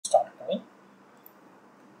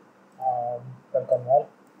welcome all.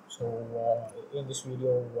 So in this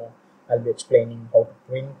video I'll be explaining how to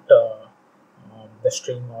print the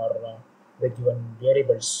string or the given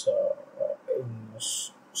variables in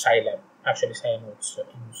SciLab, actually Scinotes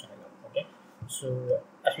in SciLab. Okay, so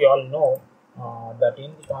as we all know that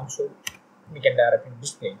in the console we can directly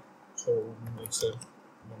display. So let's say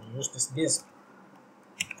when you use this disk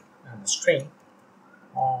and the string,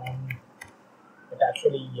 it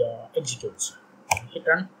actually executes. Hit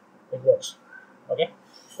run, it works. Okay,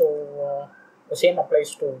 so the same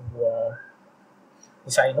applies to the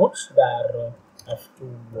Scinotes, where I have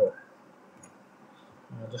to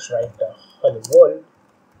just write hello world.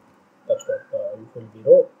 That's what usually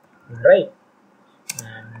we write,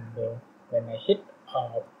 and when I hit,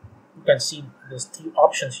 you can see there's three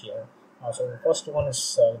options here. So the first one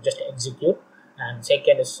is just execute, and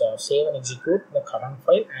second is save and execute the current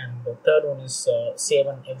file, and the third one is save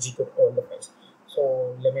and execute all the files.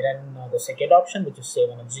 So let me run the second option, which is save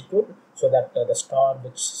and execute, so that the star,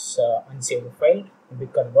 which is unsaved file, will be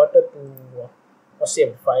converted to a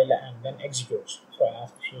saved file and then executes. So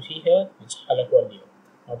as you see here, it's hello world here.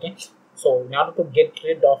 Okay, so in order to get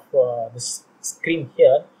rid of this screen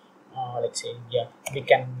here, let's say, yeah, we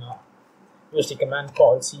can use the command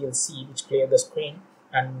called clc, which clear the screen,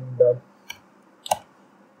 and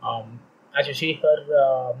as you see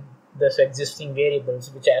here, there's existing variables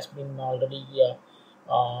which has been already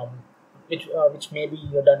which may be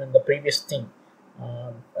done in the previous thing,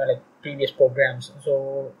 like previous programs.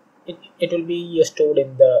 So it will be stored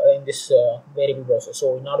in this variable browser.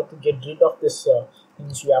 So in order to get rid of this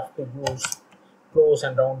things, you have to use close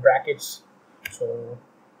and round brackets. So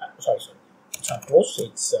sorry, it's not close,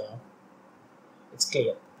 it's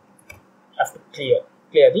clear. You have to clear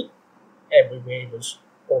the every variables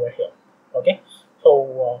over here. Okay,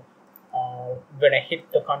 so when I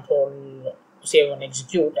hit the control save and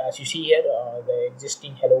execute, as you see here, the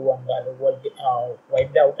existing hello and hello world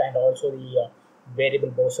wiped out, and also the variable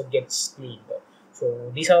browser gets cleaned.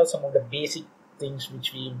 So these are some of the basic things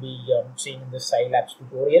which we will be seeing in the SciLab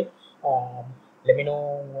tutorial. Let me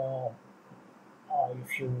know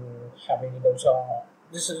if you have any doubts.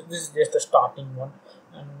 This is just the starting one,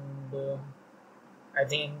 and I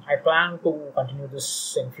think I plan to continue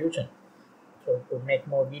this in future. So to make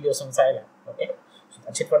more videos on SciLab. Okay, so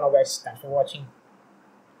that's it for now, guys. Thanks for watching.